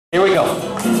Here we go.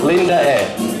 Linda A.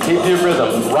 Keep your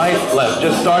rhythm. Right, left.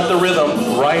 Just start the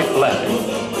rhythm. Right, left.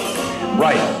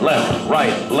 Right, left,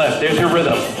 right, left. There's your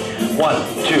rhythm. 1,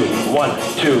 2, 1,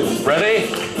 2. Ready?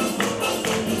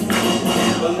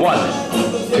 1,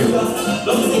 2.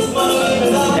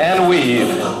 And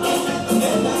weave.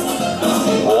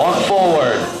 Walk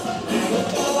forward.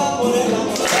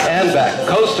 And back.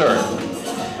 Coaster.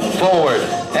 Forward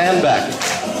and back.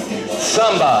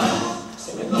 Samba.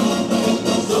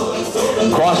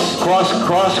 Cross, cross,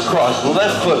 cross, cross.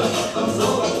 Left foot.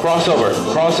 Crossover.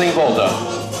 Crossing volta.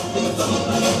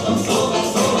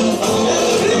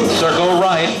 Circle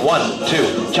right. 1,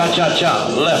 2. Cha-cha-cha.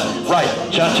 Left, right.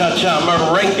 Cha-cha-cha.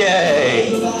 Merengue.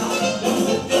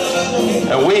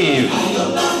 And weave.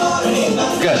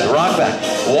 Good. Rock back.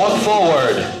 Walk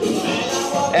forward.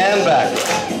 And back.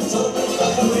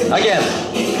 Again.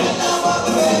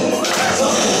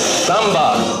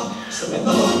 Samba.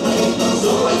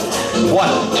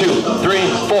 1, 2, 3,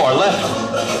 4. Left.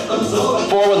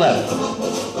 Forward left.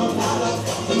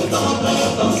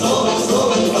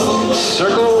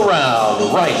 Circle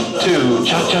around. Right, 2.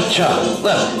 Cha-cha-cha.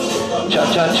 Left.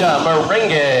 Cha-cha-cha.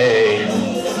 Merengue.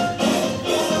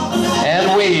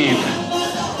 And weave.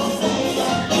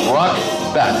 Rock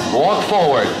back. Walk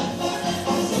forward.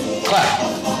 Clap.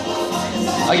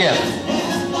 Again.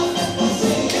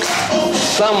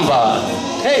 Samba.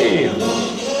 Hey.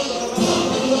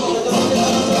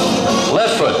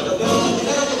 Left foot.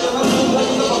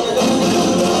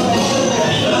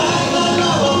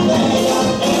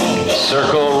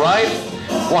 Circle right.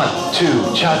 1,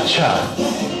 2. Cha-cha.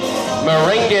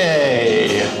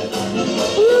 Merengue.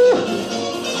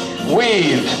 Woo.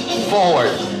 Weave.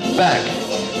 Forward. Back.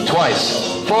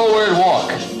 Twice. Forward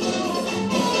walk.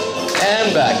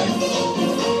 And back.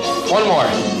 One more.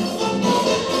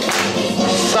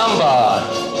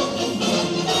 Samba.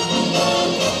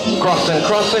 Cross and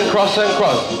cross and cross and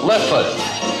cross. Left foot.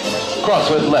 Cross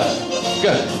with left.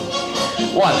 Good.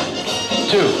 1,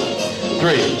 2,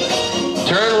 3.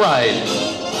 Turn right.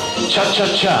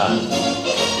 Cha-cha-cha.